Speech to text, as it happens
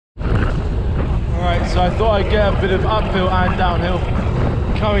So I thought I'd get a bit of uphill and downhill.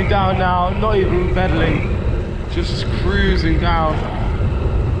 Coming down now, not even pedaling, just cruising down.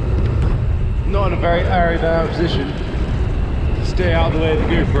 Not in a very aerodynamic position to stay out of the way of the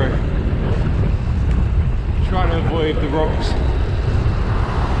GoPro. Trying to avoid the rocks.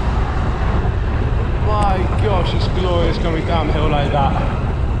 My gosh, it's glorious coming downhill like that.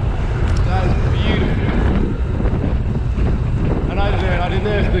 That is beautiful. And I didn't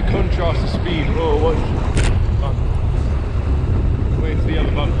know if the contrast of speed or what. Wait for the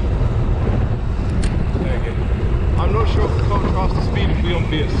other bump. There we go. I'm not sure if the contrast of speed will be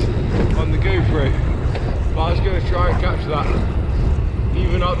obvious on the GoPro, but I was going to try and capture that.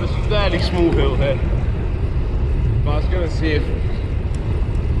 Even up this fairly small hill here. But I was going to see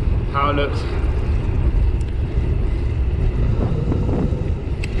how it looks.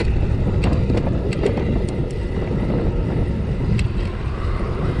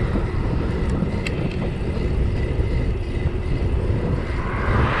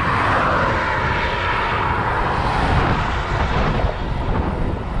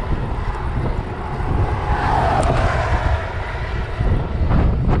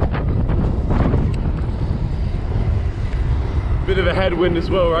 Bit of a headwind as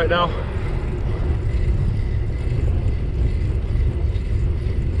well right now.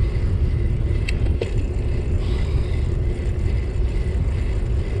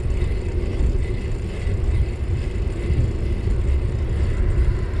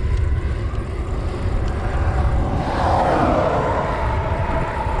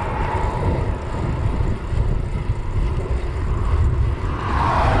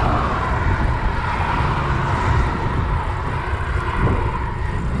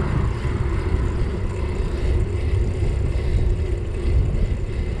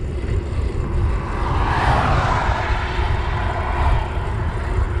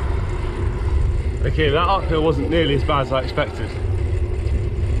 Okay, that uphill wasn't nearly as bad as I expected,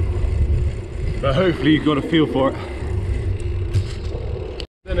 but hopefully you got a feel for it.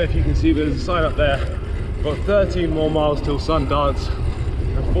 I don't know if you can see, but there's a sign up there. Got 13 more miles till Sundance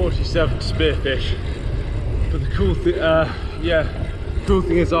and 47 to Spearfish. But the cool thing, cool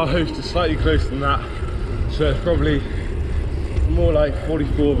thing is our host is slightly closer than that, so it's probably more like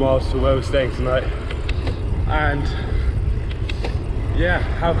 44 miles to where we're staying tonight. And yeah,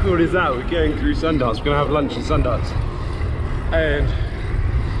 how cool is that? We're going through Sundance, we're going to have lunch in Sundance. And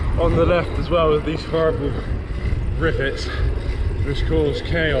on the left as well with these horrible rivets, which cause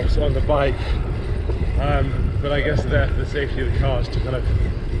chaos on the bike. But I guess they're for the safety of the cars to kind of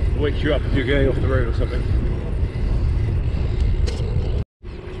wake you up if you're going off the road or something.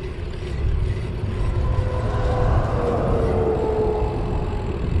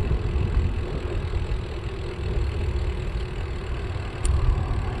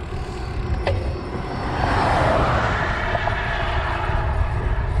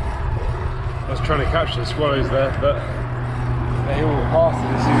 Trying to capture the swallows there, but they all passed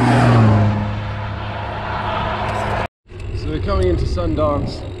it as soon as. So we're coming into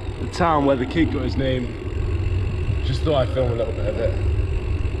Sundance, the town where the kid got his name. Just thought I'd film a little bit of it.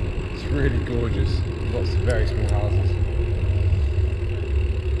 It's really gorgeous, lots of very small houses.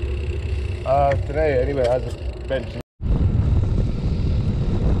 Today anyway has a bench.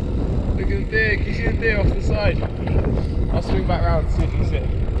 Look at the deer, can you see the deer off the side? I'll swing back round and see if you can see it.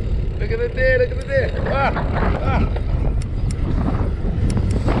 Look at the deer, look at the deer! Ah! Ah!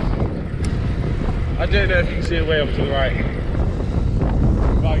 I don't know if you can see it way off to the right.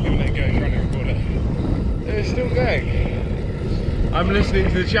 But I'm giving it a go, trying to record it. It's still going. I'm listening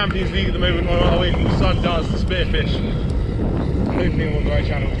to the Champions League at the moment on our way from Sundance to Spearfish. Hopefully I'm on the right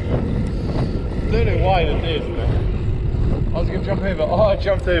channel. I don't know why the deer's in there. I was going to jump over. Oh, I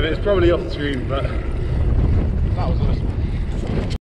jumped over. It's probably off the screen, but that was